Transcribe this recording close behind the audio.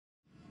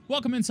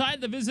Welcome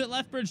inside the Visit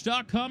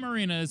Lethbridge.com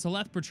arena as the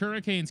Lethbridge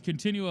Hurricanes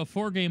continue a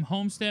 4-game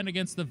homestand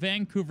against the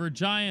Vancouver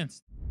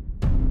Giants.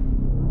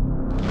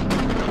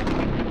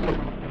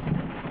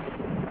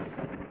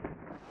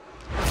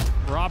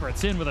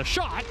 Roberts in with a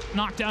shot,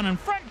 knocked down in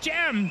front,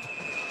 jammed.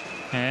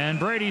 And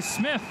Brady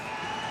Smith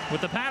with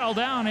the paddle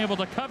down, able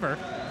to cover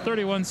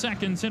 31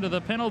 seconds into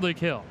the penalty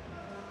kill.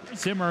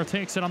 Zimmer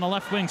takes it on the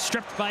left wing,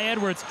 stripped by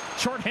Edwards,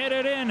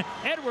 short-handed in,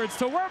 Edwards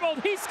to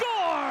Wormald, he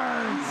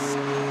scores!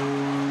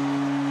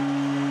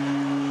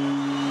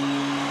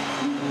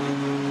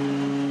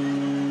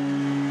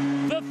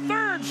 The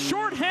third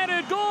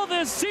short-handed goal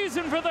this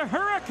season for the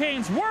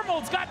Hurricanes.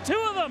 Wormald's got 2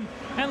 of them,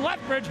 and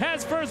Lethbridge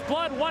has first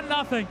blood,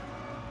 1-0.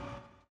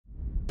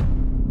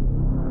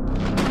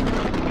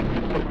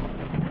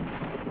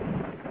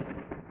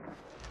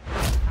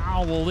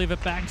 Will leave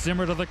it back,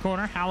 Zimmer to the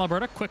corner,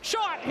 Halliburton, quick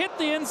shot, hit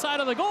the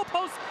inside of the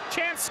goalpost,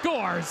 Chance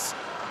scores.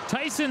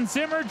 Tyson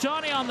Zimmer,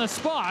 Johnny on the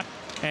spot,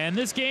 and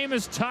this game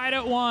is tied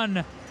at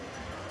 1.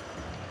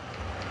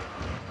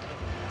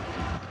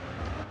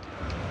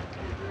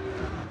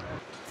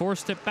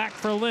 Forced it back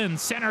for Lynn,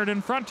 centered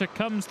in front, it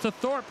comes to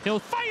Thorpe, he'll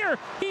fire,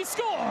 he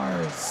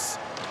scores!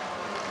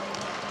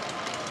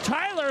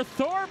 Tyler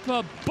Thorpe,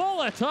 a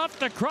bullet off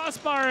the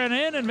crossbar and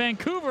in, and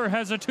Vancouver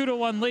has a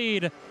 2-1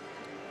 lead.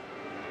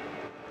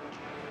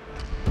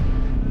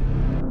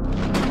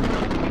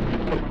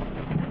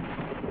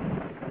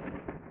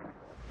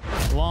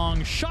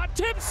 Long shot,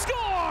 tip, scores!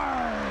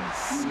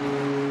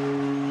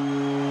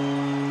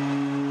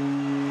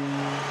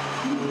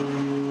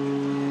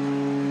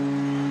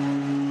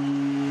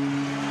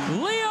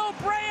 Leo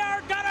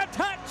Braillard got a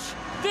touch.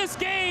 This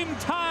game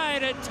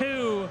tied at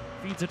 2.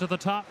 Feeds it to the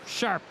top,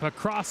 Sharp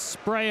across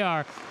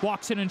Braillard.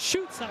 Walks in and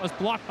shoots. That was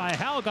blocked by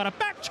Hal. Got a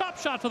back chop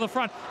shot to the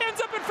front. Ends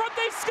up in front,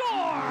 they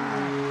score!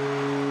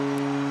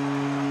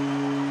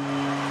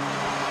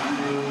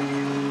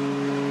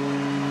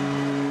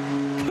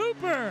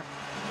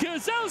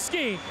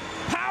 Gizowski,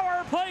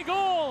 power play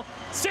goal,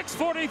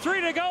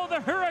 6:43 to go, the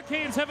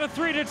Hurricanes have a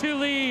 3-2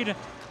 lead.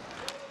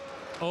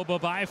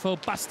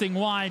 Obabaifo busting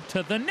wide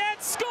to the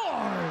net,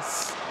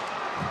 scores!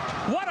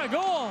 What a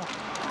goal!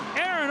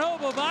 Aaron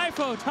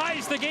Obabaifo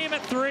ties the game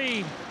at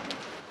 3.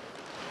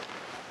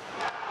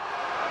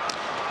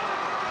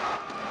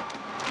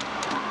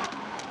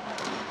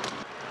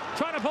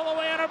 Trying to pull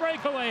away on a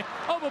breakaway,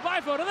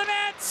 Obabaifo to the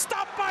net,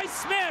 stopped by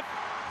Smith!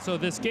 So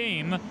this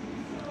game,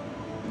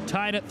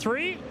 tied at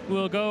 3,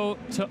 we'll go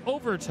to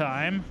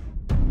overtime.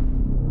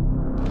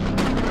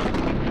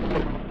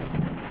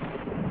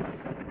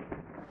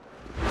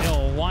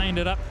 He'll wind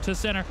it up to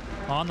center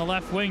on the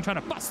left wing, trying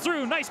to bust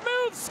through. Nice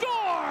move,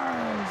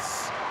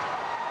 scores!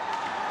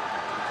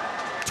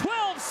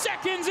 12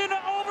 seconds into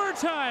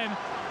overtime.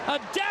 A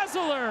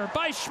dazzler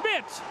by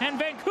Schmidt, and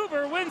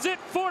Vancouver wins it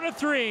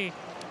 4-3.